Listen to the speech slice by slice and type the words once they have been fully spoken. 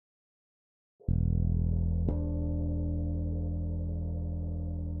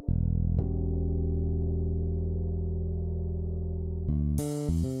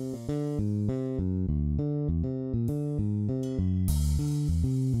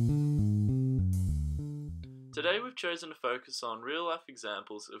Today we've chosen to focus on real-life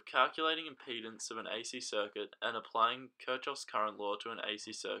examples of calculating impedance of an AC circuit and applying Kirchhoff's current law to an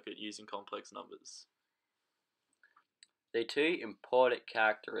AC circuit using complex numbers. The two important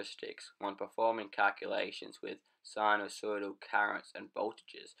characteristics when performing calculations with sinusoidal currents and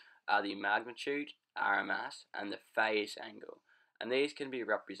voltages are the magnitude, RMS, and the phase angle, and these can be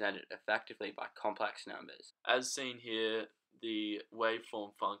represented effectively by complex numbers. As seen here, the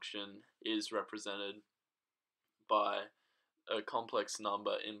waveform function is represented by a complex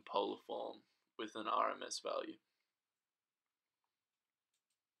number in polar form with an RMS value.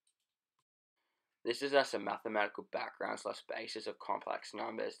 This is as a mathematical background / basis of complex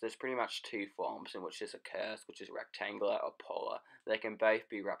numbers. There's pretty much two forms in which this occurs, which is rectangular or polar. They can both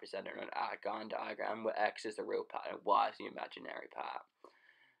be represented in an arcane diagram where x is the real part and y is the imaginary part.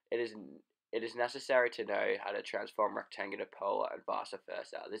 It is necessary to know how to transform rectangular to polar and vice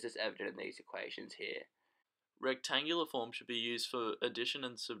versa. This is evident in these equations here. Rectangular form should be used for addition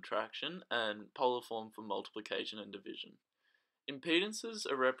and subtraction, and polar form for multiplication and division.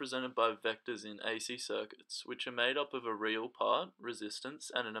 Impedances are represented by vectors in AC circuits, which are made up of a real part,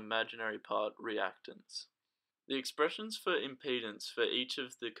 resistance, and an imaginary part, reactance. The expressions for impedance for each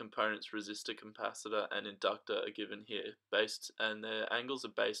of the components resistor, capacitor, and inductor are given here, and their angles are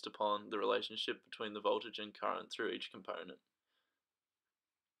based upon the relationship between the voltage and current through each component.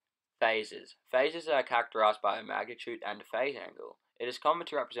 Phases. Phases are characterized by a magnitude and a phase angle. It is common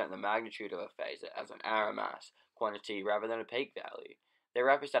to represent the magnitude of a phasor as an RMS quantity rather than a peak value. They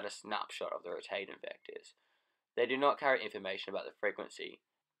represent a snapshot of the rotating vectors. They do not carry information about the frequency.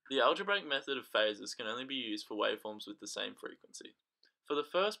 The algebraic method of phasors can only be used for waveforms with the same frequency. For the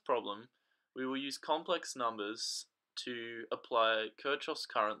first problem, we will use complex numbers to apply Kirchhoff's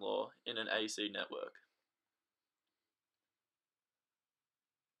current law in an AC network.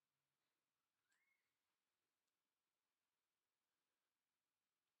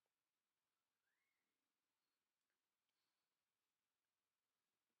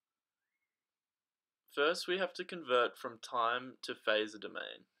 First, we have to convert from time to phasor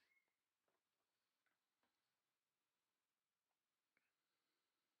domain.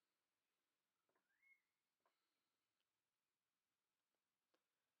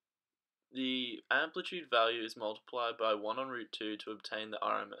 The amplitude value is multiplied by 1 on root 2 to obtain the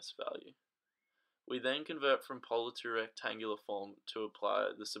RMS value. We then convert from polar to rectangular form to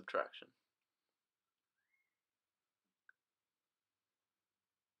apply the subtraction.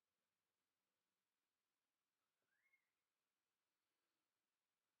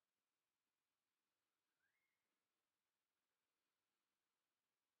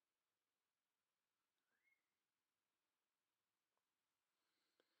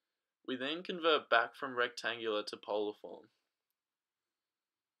 We then convert back from rectangular to polar form.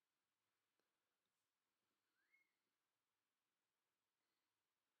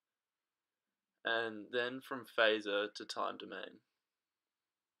 And then from phasor to time domain.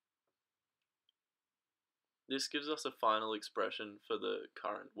 This gives us a final expression for the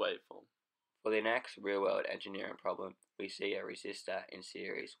current waveform. For the next real-world engineering problem, we see a resistor in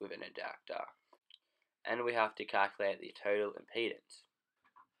series with an inductor, and we have to calculate the total impedance.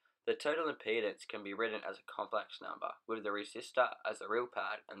 The total impedance can be written as a complex number, with the resistor as the real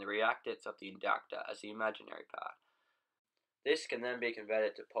part and the reactance of the inductor as the imaginary part. This can then be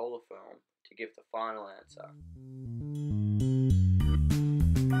converted to polar form to give the final answer.